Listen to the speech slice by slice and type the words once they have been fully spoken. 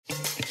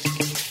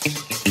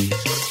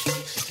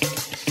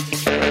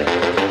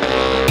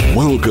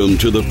Welcome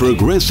to the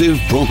Progressive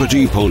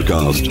Property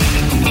Podcast,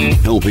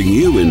 helping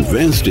you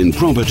invest in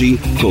property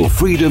for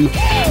freedom,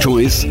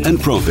 choice and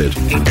profit.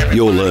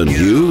 You'll learn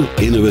new,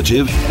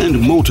 innovative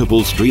and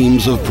multiple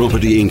streams of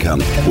property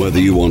income, whether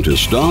you want to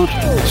start,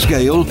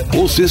 scale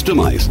or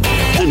systemize,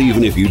 and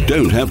even if you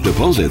don't have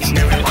deposits.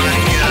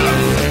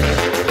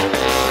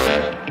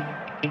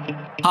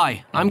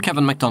 Hi, I'm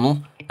Kevin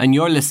McDonald, and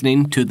you're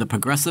listening to the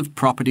Progressive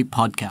Property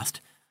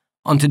Podcast.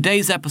 On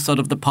today's episode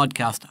of the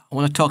podcast, I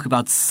want to talk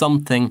about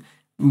something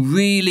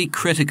really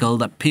critical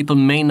that people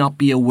may not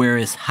be aware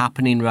is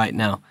happening right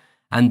now.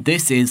 And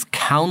this is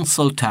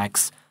council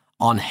tax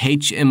on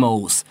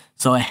HMOs.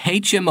 So a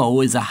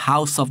HMO is a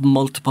house of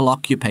multiple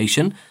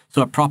occupation,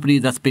 so a property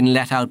that's been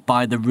let out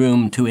by the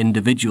room to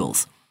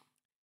individuals.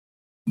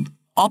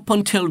 Up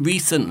until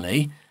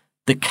recently,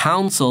 the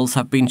councils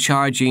have been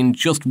charging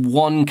just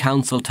one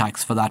council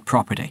tax for that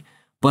property.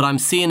 But I'm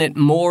seeing it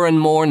more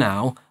and more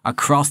now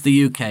across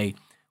the UK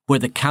where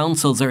the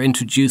councils are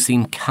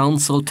introducing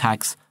council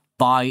tax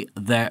by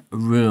the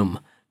room.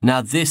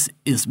 Now, this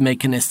is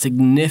making a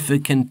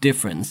significant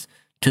difference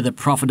to the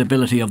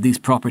profitability of these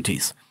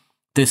properties.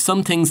 There's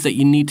some things that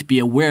you need to be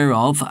aware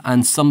of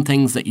and some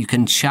things that you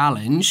can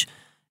challenge.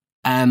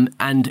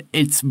 And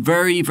it's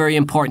very, very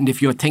important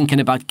if you're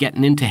thinking about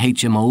getting into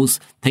HMOs,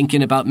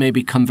 thinking about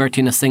maybe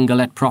converting a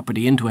single-let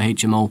property into a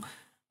HMO,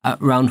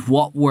 around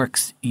what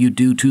works you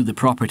do to the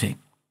property.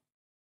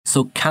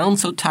 So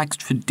council tax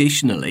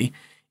traditionally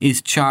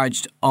is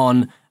charged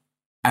on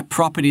a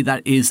property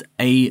that is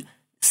a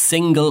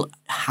single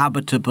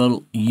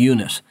habitable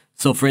unit.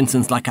 So for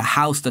instance, like a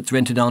house that's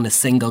rented on a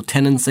single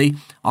tenancy,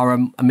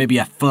 or maybe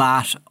a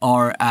flat,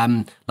 or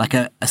like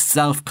a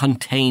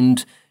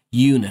self-contained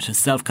unit, a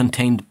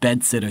self-contained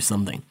bedsit or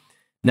something.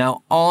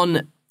 Now,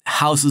 on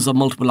houses of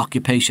multiple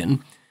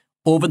occupation,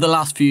 over the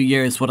last few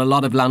years, what a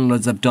lot of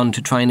landlords have done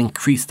to try and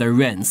increase their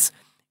rents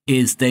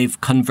is they've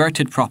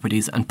converted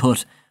properties and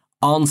put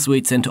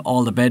en-suites into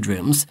all the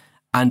bedrooms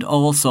and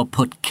also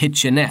put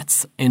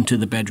kitchenettes into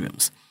the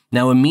bedrooms.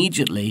 Now,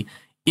 immediately,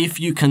 if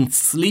you can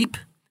sleep,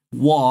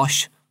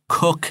 wash,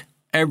 cook,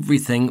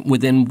 everything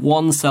within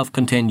one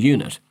self-contained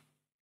unit,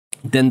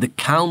 then the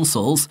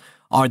councils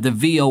or the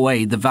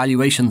VOA, the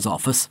valuations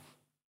office,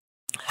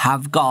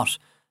 have got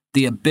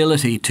the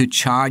ability to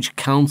charge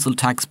council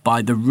tax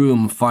by the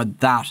room for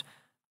that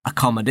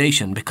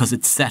accommodation because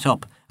it's set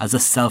up as a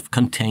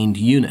self-contained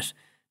unit.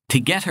 To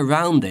get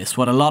around this,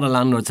 what a lot of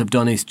landlords have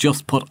done is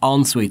just put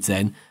en-suites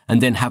in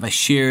and then have a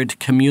shared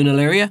communal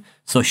area,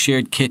 so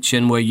shared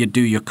kitchen where you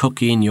do your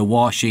cooking, your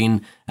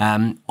washing,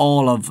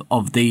 all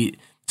of the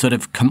sort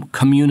of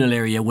communal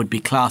area would be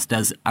classed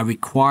as a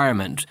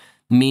requirement,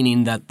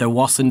 meaning that there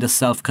wasn't a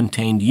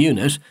self-contained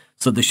unit,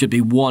 so there should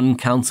be one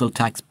council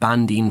tax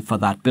banding for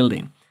that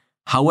building.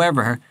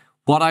 However,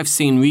 what I've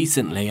seen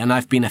recently, and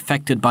I've been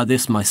affected by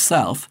this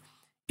myself,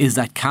 is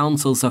that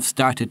councils have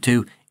started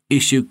to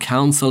issue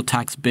council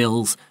tax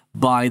bills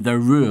by the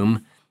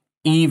room,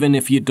 even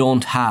if you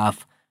don't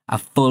have a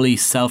fully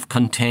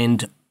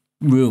self-contained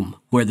room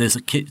where there's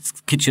a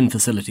kitchen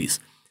facilities.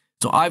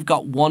 So I've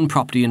got one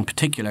property in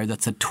particular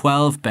that's a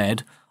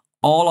 12-bed,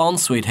 all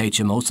ensuite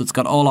HMO, so it's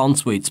got all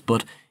en-suites,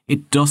 but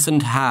it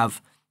doesn't have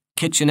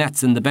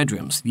kitchenettes in the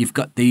bedrooms. You've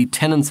got the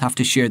tenants have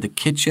to share the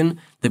kitchen.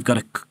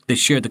 They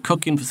share the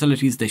cooking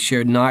facilities. They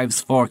share knives,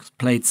 forks,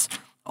 plates,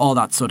 all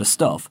that sort of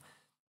stuff.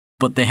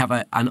 But they have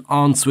an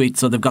ensuite,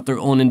 so they've got their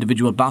own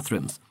individual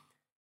bathrooms.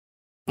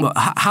 Well,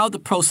 how the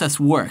process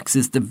works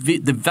is the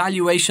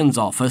valuations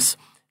office,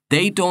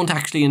 they don't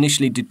actually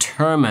initially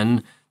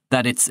determine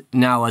that it's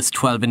now as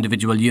 12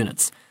 individual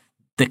units.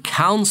 The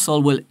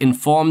council will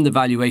inform the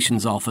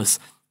valuations office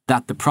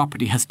that the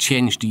property has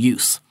changed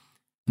use.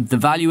 The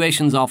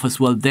valuations office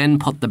will then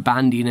put the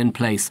banding in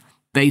place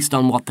based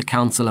on what the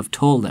council have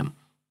told them.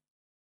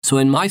 So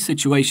in my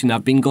situation,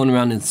 I've been going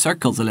around in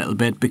circles a little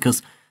bit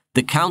because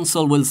the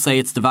council will say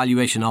it's the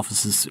valuation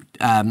office's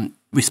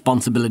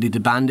responsibility to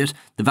band it.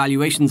 The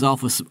valuations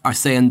office are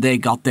saying they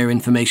got their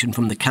information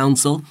from the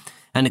council,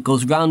 and it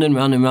goes round and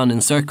round and round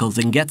in circles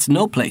and gets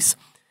no place,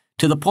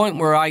 to the point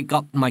where I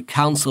got my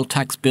council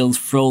tax bills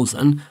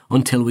frozen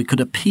until we could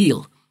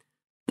appeal.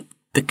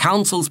 The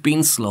council's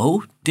been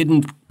slow,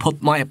 didn't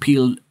put my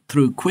appeal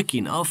through quick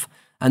enough,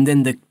 and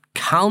then the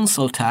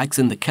council tax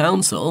in the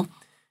council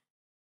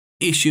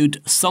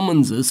issued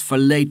summonses for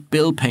late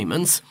bill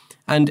payments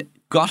and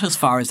got as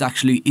far as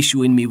actually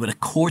issuing me with a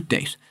court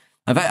date.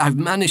 I've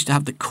managed to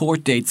have the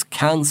court dates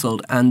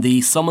cancelled and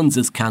the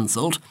summonses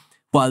cancelled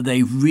while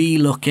they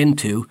re-look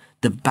into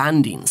the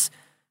bandings.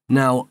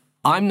 Now,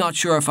 I'm not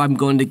sure if I'm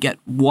going to get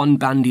one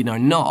banding or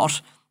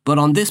not, but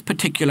on this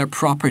particular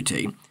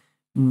property,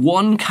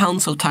 one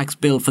council tax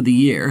bill for the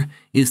year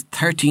is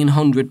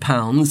 £1,300 and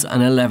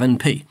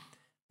 11p.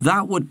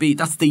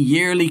 That's the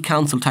yearly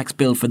council tax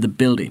bill for the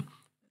building.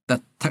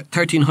 That's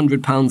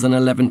 £1,300 and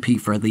 11p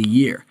for the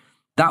year.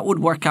 That would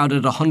work out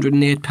at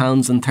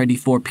 £108 and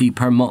 34p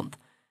per month.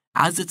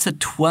 As it's a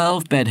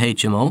 12-bed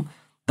HMO,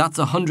 that's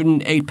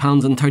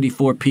 £108 and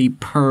 34p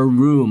per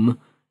room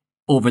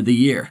over the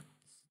year.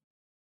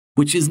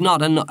 which is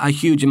not a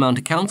huge amount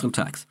of council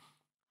tax.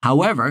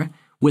 However,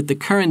 with the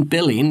current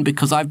billing,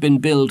 because I've been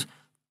billed,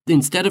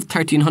 instead of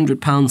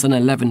 £1,300 and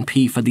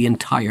 11p for the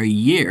entire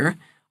year,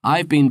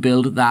 I've been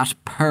billed that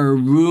per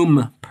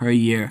room per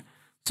year.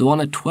 So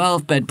on a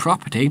 12-bed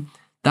property,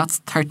 that's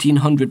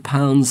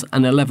 £1,300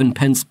 and 11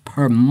 pence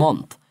per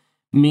month,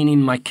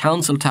 meaning my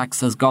council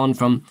tax has gone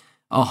from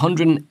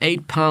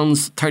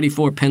 £108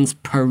 34 pence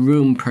per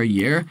room per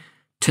year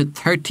to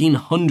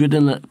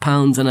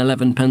 £1,300 and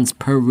 11 pence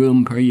per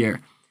room per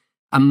year.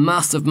 A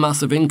massive,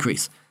 massive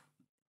increase.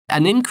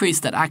 An increase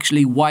that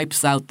actually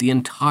wipes out the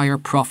entire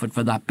profit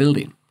for that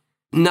building.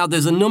 Now,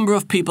 there's a number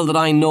of people that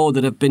I know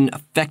that have been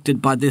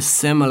affected by this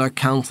similar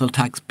council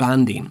tax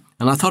banding.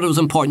 And I thought it was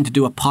important to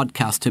do a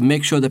podcast to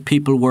make sure that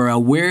people were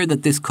aware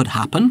that this could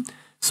happen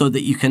so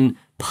that you can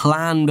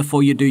plan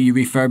before you do your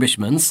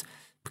refurbishments.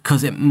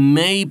 Because it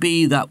may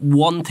be that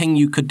one thing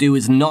you could do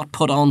is not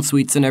put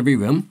en-suites in every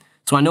room.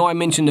 So I know I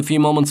mentioned a few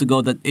moments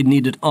ago that it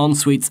needed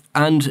en-suites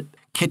and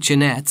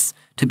kitchenettes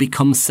to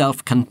become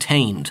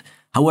self-contained.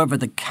 However,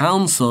 the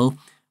council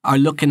are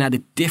looking at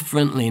it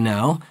differently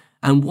now.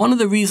 And one of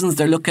the reasons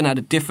they're looking at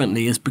it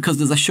differently is because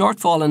there's a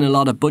shortfall in a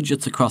lot of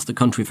budgets across the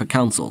country for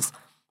councils.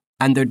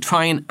 And they're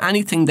trying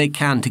anything they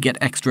can to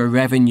get extra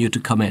revenue to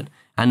come in.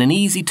 And an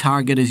easy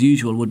target, as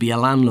usual, would be a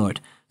landlord.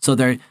 So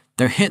they're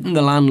hitting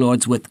the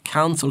landlords with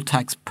council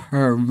tax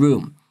per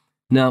room.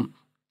 Now,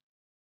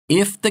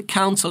 if the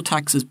council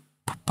tax is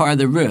per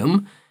the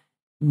room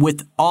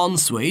with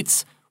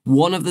en-suites,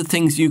 one of the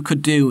things you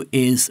could do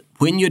is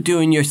when you're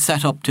doing your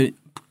setup to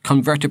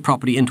convert a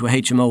property into a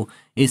HMO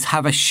is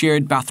have a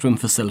shared bathroom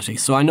facility.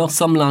 So I know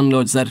some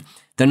landlords that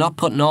they're not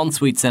putting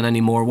en-suites in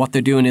anymore. What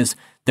they're doing is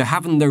they're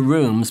having their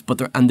rooms, but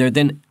they're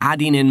then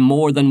adding in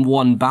more than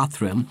one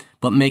bathroom,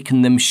 but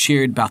making them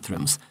shared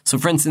bathrooms. So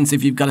for instance,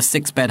 if you've got a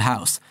 6-bed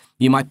house,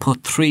 you might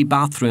put 3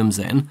 bathrooms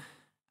in,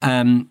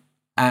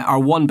 or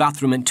 1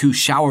 bathroom and 2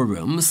 shower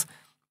rooms,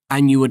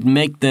 and you would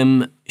make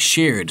them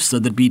shared. So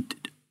there'd be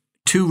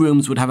 2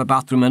 rooms would have a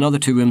bathroom, another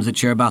 2 rooms would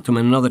share a bathroom,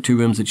 and another 2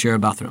 rooms would share a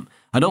bathroom.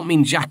 I don't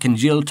mean Jack and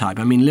Jill type.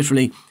 I mean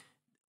literally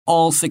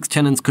all 6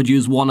 tenants could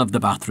use one of the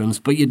bathrooms,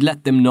 but you'd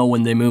let them know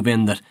when they move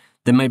in that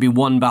there may be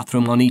 1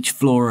 bathroom on each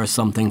floor or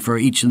something for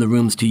each of the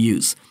rooms to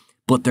use.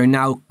 But they're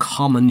now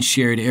common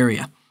shared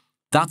area.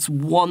 That's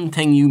one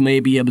thing you may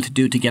be able to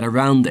do to get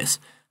around this.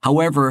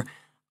 However,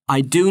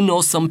 I do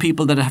know some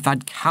people that have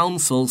had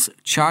councils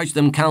charge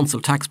them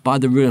council tax by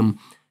the room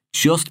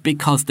just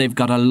because they've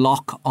got a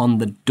lock on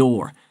the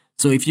door.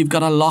 So if you've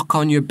got a lock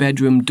on your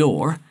bedroom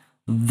door,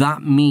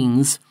 that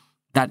means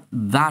that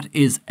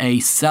is a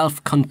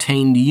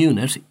self-contained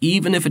unit,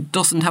 even if it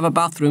doesn't have a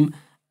bathroom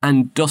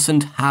and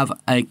doesn't have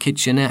a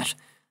kitchenette.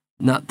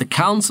 Now, the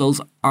councils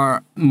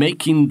are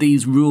making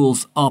these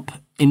rules up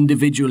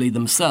individually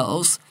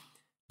themselves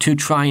to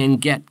try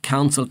and get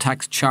council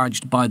tax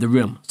charged by the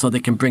room so they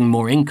can bring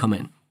more income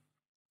in.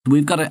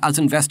 We've got to, as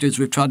investors,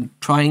 we've tried to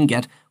try and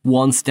get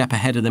one step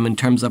ahead of them in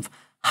terms of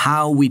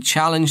how we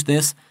challenge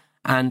this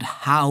and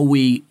how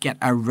we get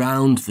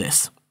around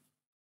this.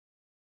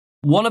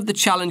 One of the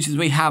challenges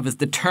we have is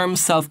the term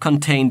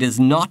self-contained is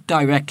not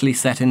directly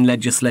set in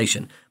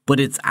legislation, but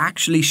it's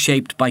actually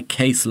shaped by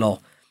case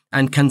law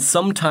and can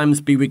sometimes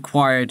be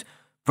required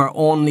for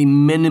only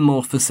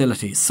minimal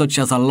facilities, such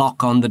as a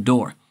lock on the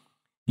door.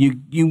 You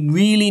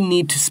really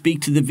need to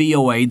speak to the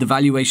VOA, the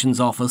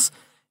Valuations Office,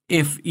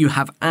 if you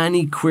have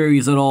any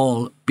queries at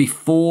all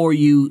before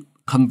you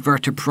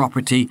convert a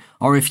property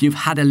or if you've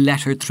had a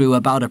letter through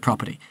about a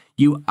property.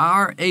 You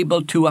are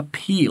able to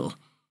appeal.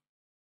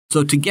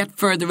 So to get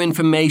further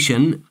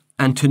information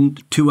and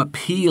to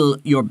appeal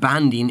your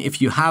banding,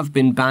 if you have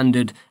been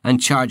banded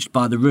and charged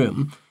by the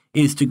room,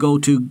 is to go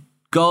to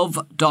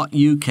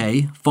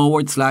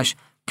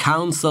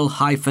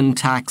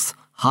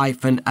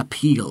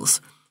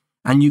gov.uk/council-tax-appeals.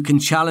 And you can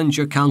challenge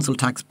your council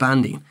tax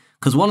banding.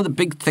 Because one of the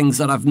big things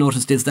that I've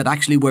noticed is that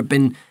actually we've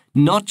been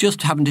not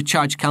just having to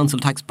charge council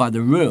tax by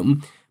the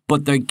room,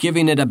 but they're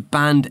giving it a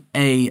band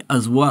A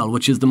as well,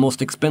 which is the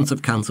most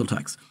expensive council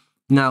tax.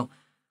 Now,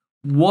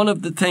 one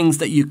of the things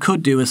that you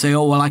could do is say,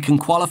 oh, well, I can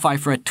qualify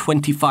for a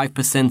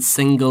 25%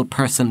 single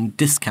person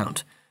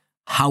discount.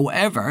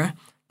 However,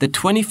 the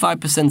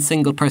 25%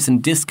 single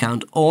person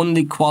discount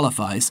only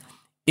qualifies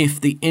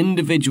if the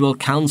individual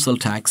council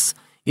tax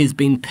is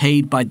being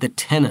paid by the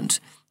tenant.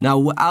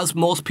 Now, as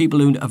most people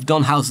who have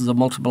done houses of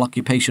multiple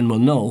occupation will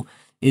know,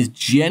 is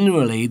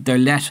generally they're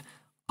let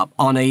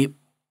on a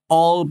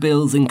all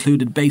bills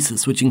included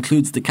basis, which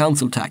includes the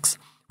council tax,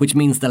 which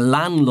means the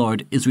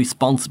landlord is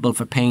responsible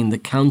for paying the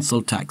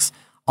council tax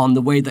on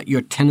the way that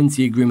your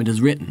tenancy agreement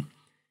is written.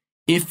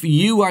 If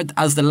you are,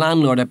 as the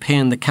landlord, are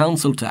paying the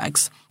council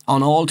tax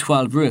on all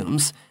 12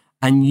 rooms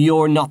and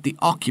you're not the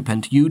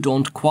occupant, you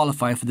don't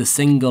qualify for the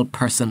single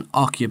person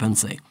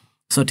occupancy.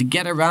 So to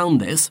get around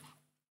this,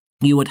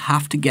 you would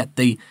have to get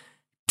the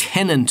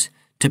tenant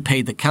to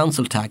pay the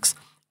council tax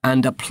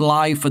and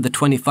apply for the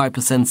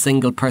 25%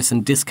 single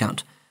person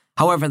discount.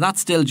 However, that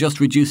still just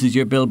reduces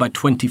your bill by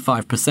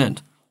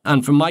 25%.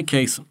 And for my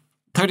case,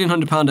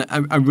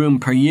 £1,300 a room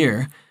per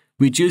year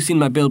reducing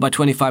my bill by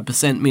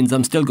 25% means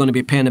I'm still going to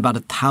be paying about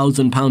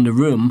 £1,000 a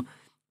room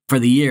for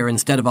the year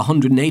instead of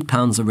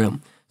 £108 a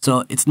room.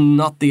 So it's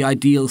not the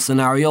ideal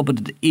scenario,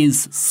 but it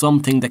is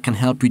something that can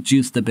help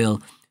reduce the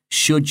bill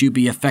should you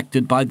be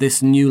affected by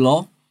this new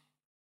law.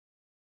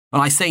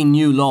 Well, I say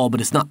new law, but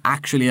it's not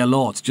actually a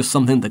law. It's just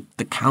something that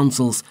the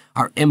councils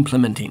are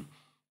implementing.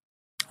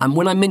 And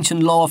when I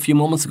mentioned law a few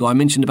moments ago, I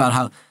mentioned about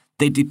how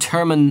they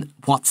determine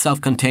what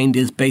self-contained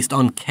is based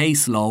on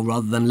case law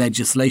rather than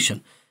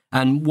legislation.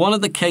 And one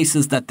of the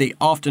cases that they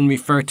often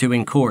refer to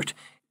in court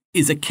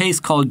is a case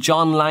called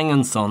John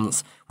Lang &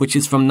 Sons, which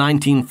is from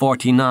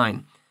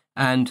 1949.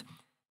 And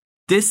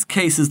this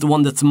case is the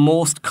one that's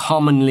most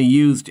commonly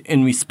used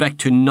in respect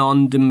to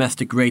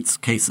non-domestic rates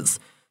cases.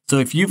 So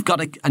if you've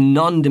got a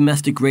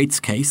non-domestic rates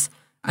case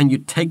and you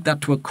take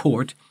that to a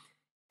court,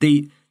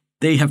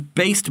 they have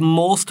based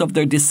most of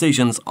their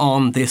decisions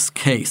on this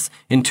case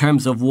in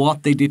terms of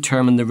what they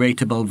determine the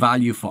rateable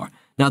value for.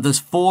 Now, there's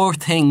 4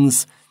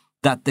 things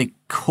that the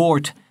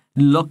court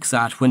looks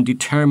at when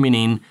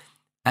determining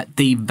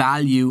the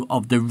value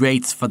of the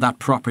rates for that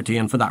property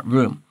and for that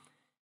room.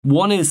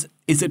 1 is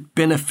it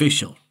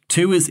beneficial?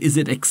 2 is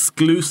it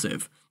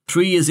exclusive?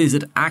 3 is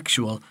it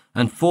actual?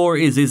 And 4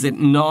 is it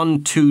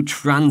non-too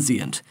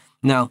transient?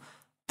 Now,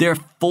 there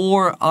are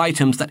 4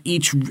 items that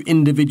each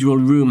individual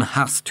room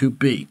has to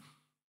be.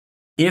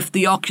 If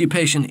the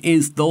occupation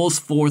is those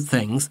 4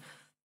 things,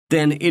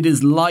 then it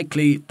is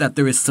likely that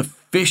there is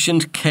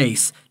sufficient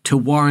case to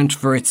warrant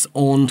for its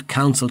own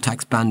council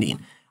tax banding.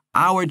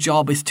 Our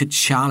job is to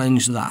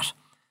challenge that.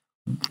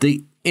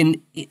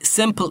 In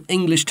simple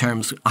English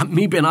terms,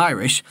 me being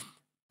Irish,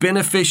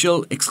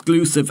 beneficial,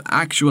 exclusive,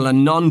 actual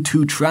and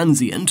non-too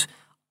transient,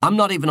 I'm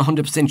not even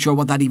 100% sure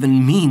what that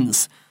even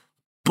means.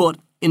 But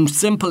in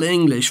simple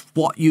English,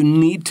 what you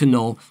need to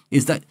know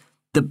is that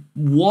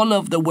one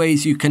of the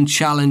ways you can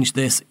challenge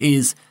this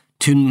is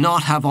to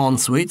not have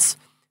en-suites,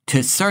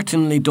 to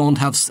certainly don't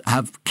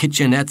have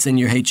kitchenettes in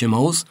your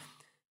HMOs.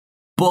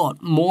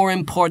 But more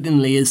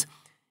importantly is,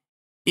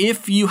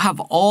 if you have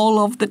all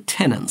of the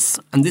tenants,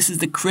 and this is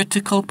the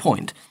critical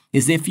point,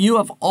 is if you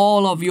have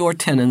all of your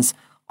tenants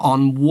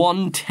on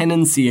one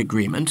tenancy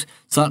agreement,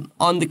 so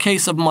on the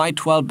case of my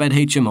 12-bed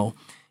HMO,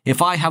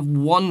 if I have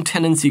one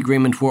tenancy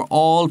agreement where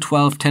all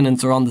 12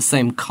 tenants are on the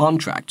same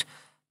contract,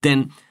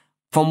 then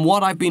from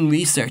what I've been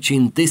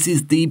researching, this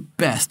is the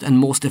best and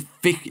most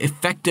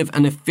effective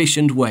and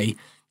efficient way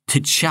to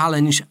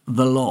challenge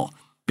the law.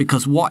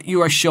 Because what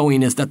you are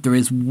showing is that there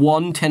is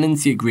one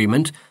tenancy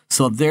agreement,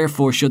 so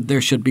therefore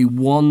there should be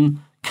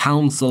one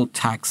council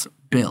tax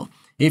bill.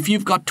 If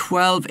you've got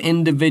 12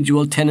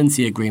 individual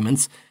tenancy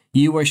agreements,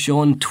 you are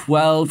showing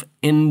 12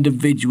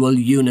 individual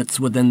units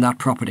within that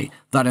property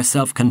that are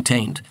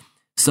self-contained.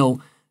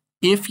 So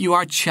if you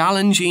are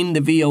challenging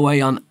the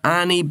VOA on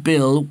any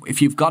bill,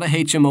 if you've got a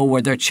HMO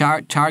where they're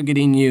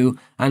targeting you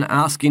and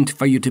asking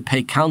for you to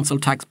pay council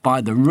tax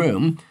by the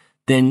room,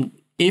 then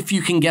if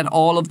you can get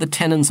all of the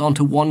tenants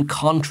onto one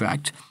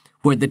contract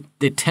where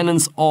the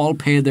tenants all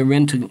pay the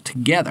rent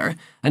together,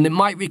 and it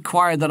might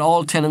require that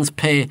all tenants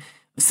pay,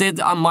 say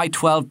on my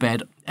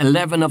 12-bed,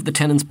 11 of the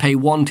tenants pay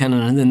one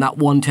tenant and then that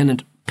one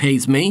tenant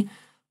pays me,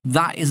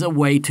 that is a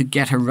way to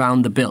get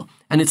around the bill.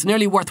 And it's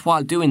nearly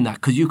worthwhile doing that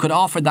because you could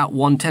offer that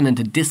one tenant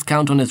a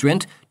discount on his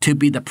rent to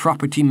be the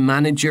property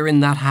manager in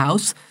that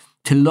house,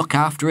 to look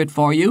after it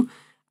for you.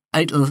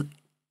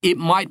 It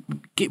might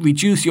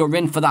reduce your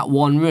rent for that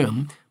one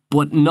room,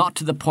 but not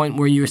to the point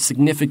where you're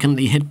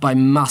significantly hit by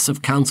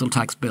massive council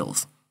tax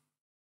bills.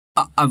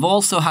 I've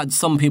also had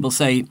some people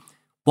say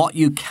what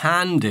you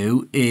can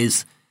do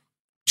is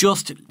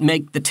just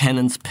make the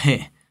tenants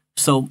pay.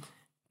 So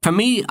for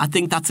me, I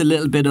think that's a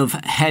little bit of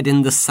head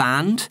in the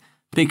sand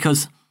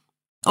because,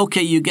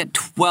 okay, you get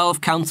 12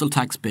 council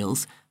tax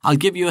bills. I'll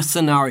give you a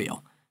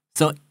scenario.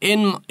 So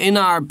in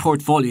our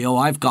portfolio,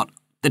 I've got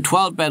the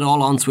 12-bed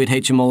all-ensuite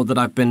HMO that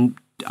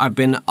I've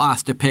been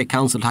asked to pay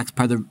council tax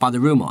by the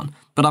room on.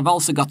 But I've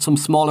also got some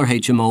smaller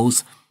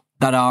HMOs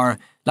that are,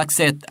 let's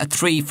say, a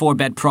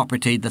 3-4-bed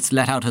property that's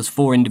let out as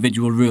 4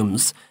 individual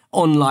rooms,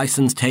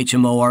 unlicensed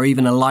HMO or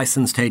even a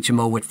licensed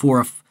HMO with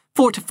 4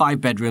 to 5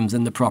 bedrooms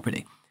in the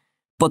property.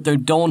 But they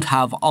don't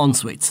have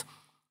en-suites.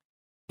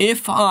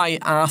 If I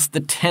ask the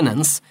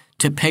tenants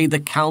to pay the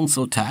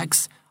council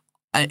tax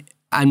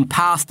and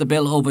pass the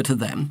bill over to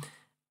them,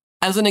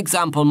 as an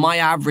example, my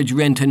average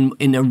rent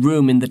in a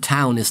room in the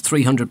town is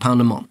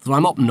 £300 a month. So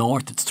I'm up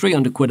north, it's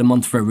 £300 a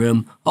month for a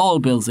room, all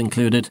bills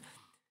included.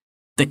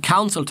 The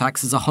council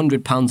tax is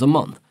 £100 a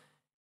month.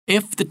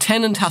 If the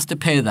tenant has to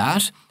pay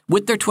that,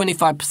 with their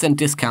 25%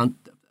 discount,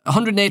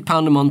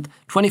 £108 a month,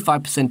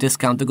 25%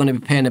 discount, they're going to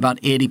be paying about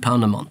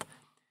 £80 a month.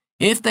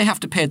 If they have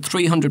to pay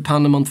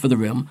 £300 a month for the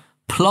room,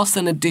 plus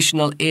an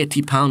additional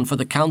 £80 for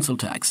the council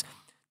tax,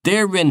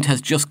 their rent has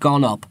just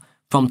gone up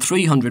from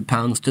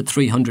 £300 to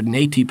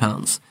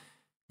 £380.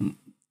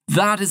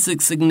 That is a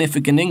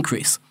significant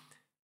increase.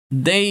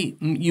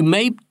 You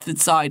may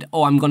decide,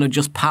 I'm going to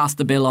just pass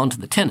the bill on to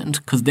the tenant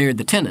because they're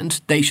the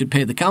tenant, they should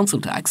pay the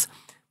council tax.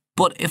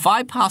 But if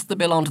I pass the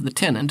bill on to the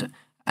tenant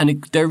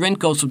and their rent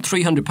goes from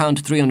 £300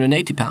 to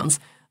 £380,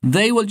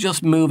 they will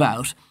just move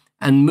out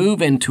and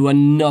move into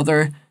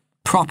another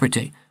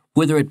property,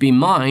 whether it be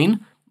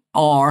mine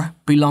or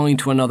belonging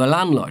to another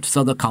landlord,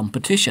 so the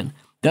competition.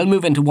 They'll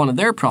move into one of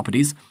their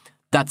properties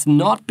that's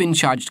not been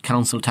charged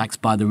council tax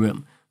by the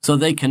room, so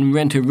they can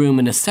rent a room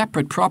in a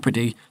separate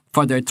property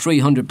for their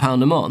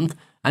 £300 a month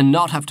and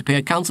not have to pay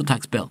a council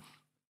tax bill.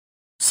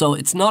 So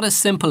it's not as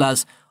simple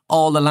as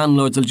all the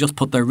landlords will just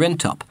put their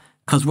rent up,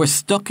 because we're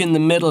stuck in the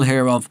middle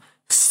here of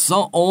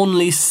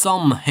only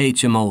some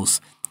HMOs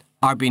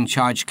are being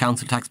charged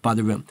council tax by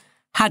the room.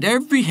 Had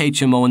every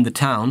HMO in the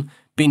town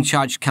been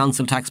charged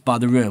council tax by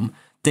the room,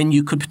 then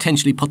you could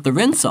potentially put the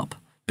rents up,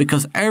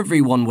 because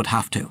everyone would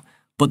have to.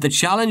 But the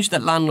challenge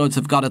that landlords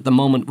have got at the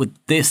moment with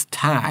this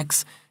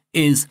tax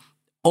is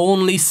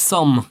only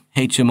some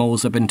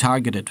HMOs have been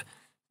targeted.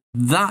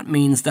 That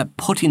means that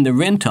putting the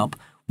rent up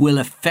will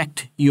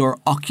affect your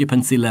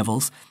occupancy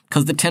levels,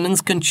 because the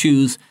tenants can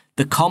choose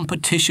the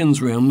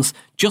competition's rooms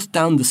just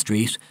down the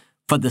street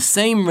for the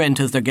same rent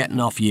as they're getting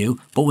off you,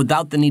 but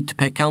without the need to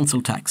pay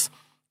council tax.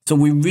 So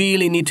we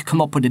really need to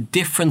come up with a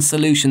different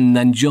solution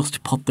than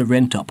just put the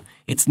rent up.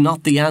 It's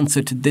not the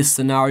answer to this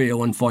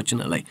scenario,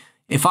 unfortunately.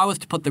 If I was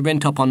to put the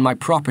rent up on my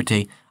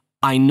property,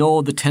 I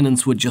know the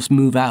tenants would just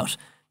move out,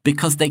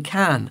 because they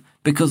can,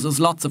 because there's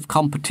lots of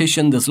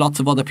competition, there's lots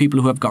of other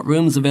people who have got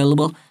rooms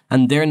available,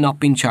 and they're not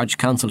being charged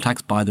council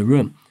tax by the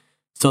room.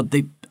 So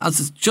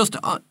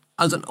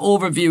as an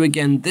overview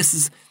again, this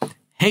is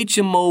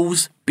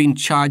HMOs being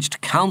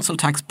charged council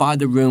tax by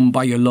the room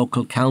by your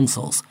local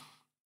councils.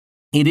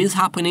 It is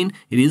happening.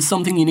 It is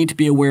something you need to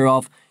be aware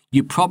of.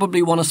 You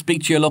probably want to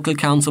speak to your local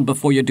council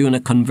before you're doing a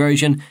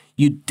conversion.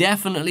 You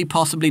definitely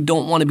possibly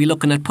don't want to be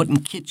looking at putting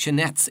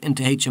kitchenettes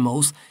into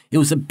HMOs. It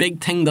was a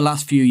big thing the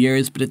last few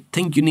years, but I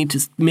think you need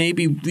to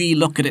maybe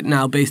re-look at it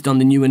now based on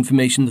the new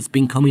information that's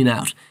been coming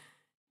out.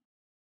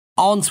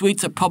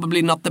 En-suites are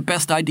probably not the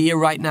best idea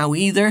right now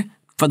either.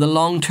 For the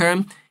long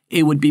term,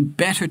 it would be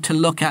better to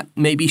look at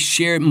maybe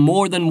share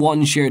more than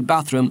one shared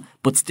bathroom,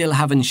 but still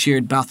having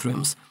shared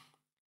bathrooms.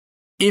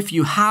 If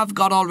you have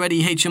got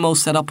already HMOs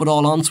set up with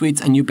all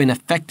en-suites and you've been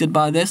affected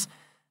by this,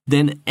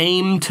 then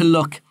aim to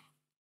look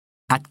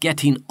at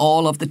getting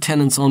all of the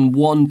tenants on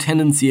one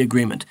tenancy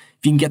agreement.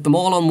 If you can get them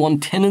all on one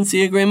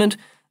tenancy agreement,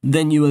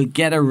 then you will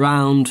get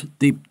around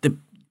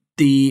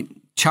the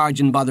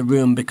charging by the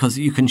room, because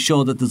you can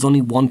show that there's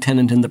only one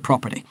tenant in the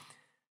property.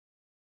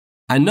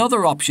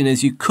 Another option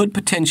is you could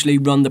potentially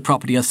run the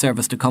property as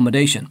serviced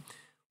accommodation.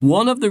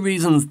 One of the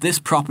reasons this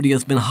property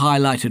has been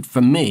highlighted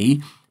for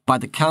me by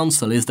the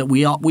council is that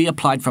we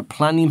applied for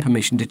planning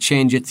permission to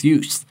change its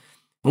use.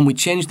 When we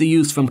changed the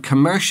use from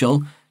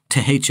commercial to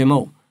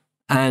HMO,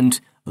 and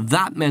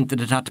that meant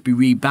that it had to be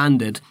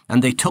rebanded,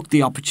 and they took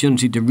the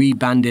opportunity to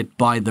reband it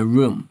by the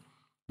room.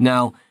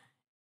 Now,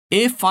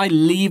 if I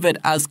leave it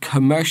as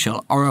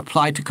commercial or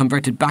apply to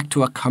convert it back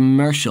to a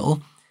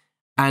commercial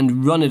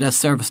and run it as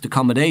serviced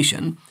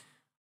accommodation,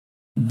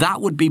 that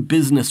would be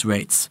business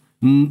rates.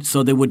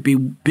 So there would be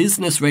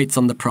business rates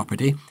on the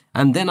property,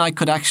 and then I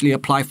could actually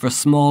apply for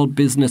small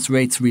business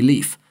rates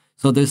relief.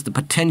 So there's the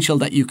potential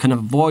that you can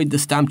avoid the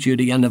stamp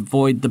duty and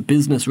avoid the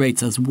business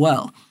rates as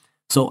well.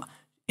 So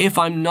if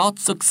I'm not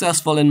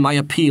successful in my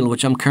appeal,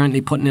 which I'm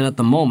currently putting in at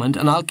the moment,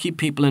 and I'll keep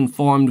people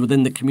informed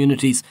within the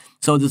communities.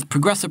 So there's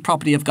Progressive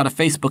Property. I've got a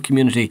Facebook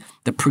community.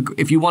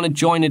 If you want to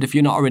join it, if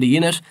you're not already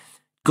in it,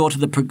 go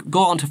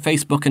onto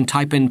Facebook and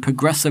type in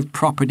Progressive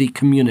Property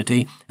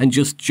Community and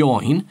just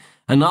join.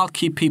 And I'll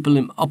keep people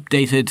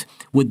updated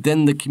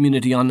within the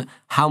community on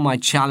how my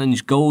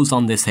challenge goes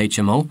on this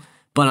HMO.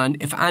 But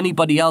if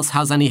anybody else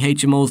has any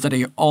HMOs that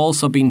are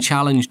also being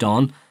challenged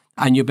on,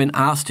 and you've been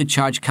asked to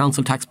charge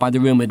council tax by the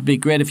room, it'd be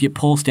great if you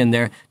post in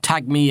there,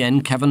 tag me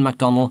in, Kevin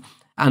MacDonald,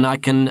 and I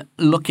can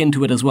look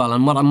into it as well.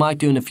 And what I might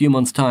do in a few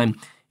months' time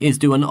is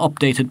do an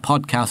updated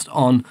podcast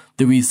on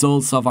the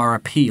results of our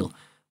appeal.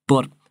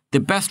 But the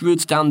best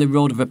routes down the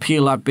road of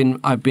appeal I've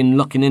been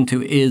looking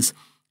into is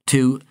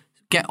to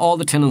get all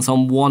the tenants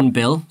on one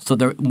bill. So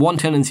they're one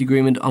tenancy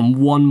agreement on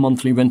one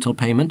monthly rental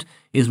payment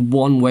is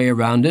one way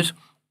around it.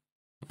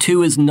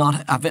 Two is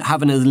not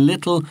having as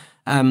little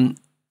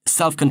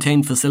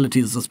self-contained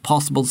facilities as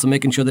possible, so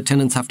making sure the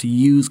tenants have to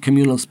use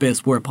communal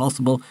space where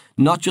possible,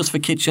 not just for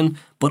kitchen,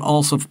 but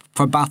also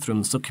for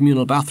bathrooms, so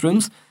communal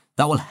bathrooms.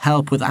 That will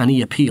help with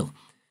any appeal.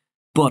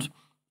 But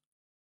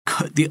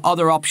the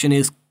other option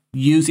is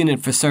using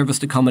it for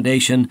serviced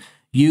accommodation,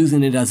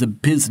 using it as a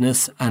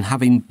business and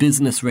having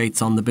business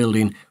rates on the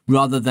building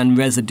rather than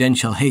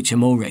residential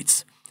HMO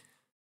rates.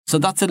 So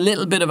that's a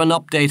little bit of an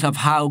update of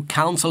how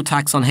council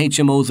tax on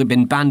HMOs have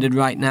been banded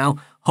right now.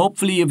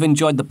 Hopefully you've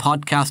enjoyed the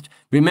podcast.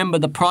 Remember,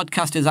 the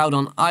podcast is out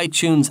on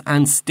iTunes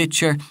and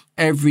Stitcher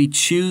every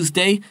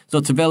Tuesday. So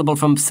it's available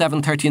from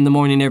 7:30 in the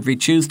morning every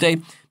Tuesday.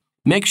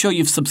 Make sure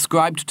you've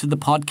subscribed to the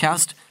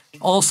podcast.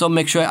 Also,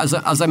 make sure,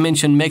 as I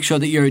mentioned, make sure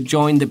that you're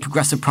joined the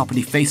Progressive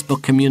Property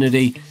Facebook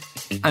community.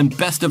 And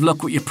best of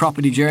luck with your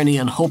property journey,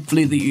 and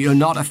hopefully that you're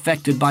not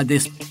affected by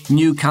this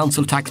new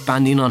council tax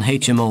banding on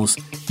HMOs.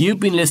 You've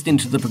been listening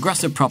to the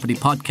Progressive Property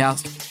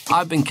Podcast.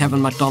 I've been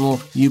Kevin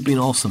MacDonald. You've been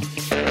awesome.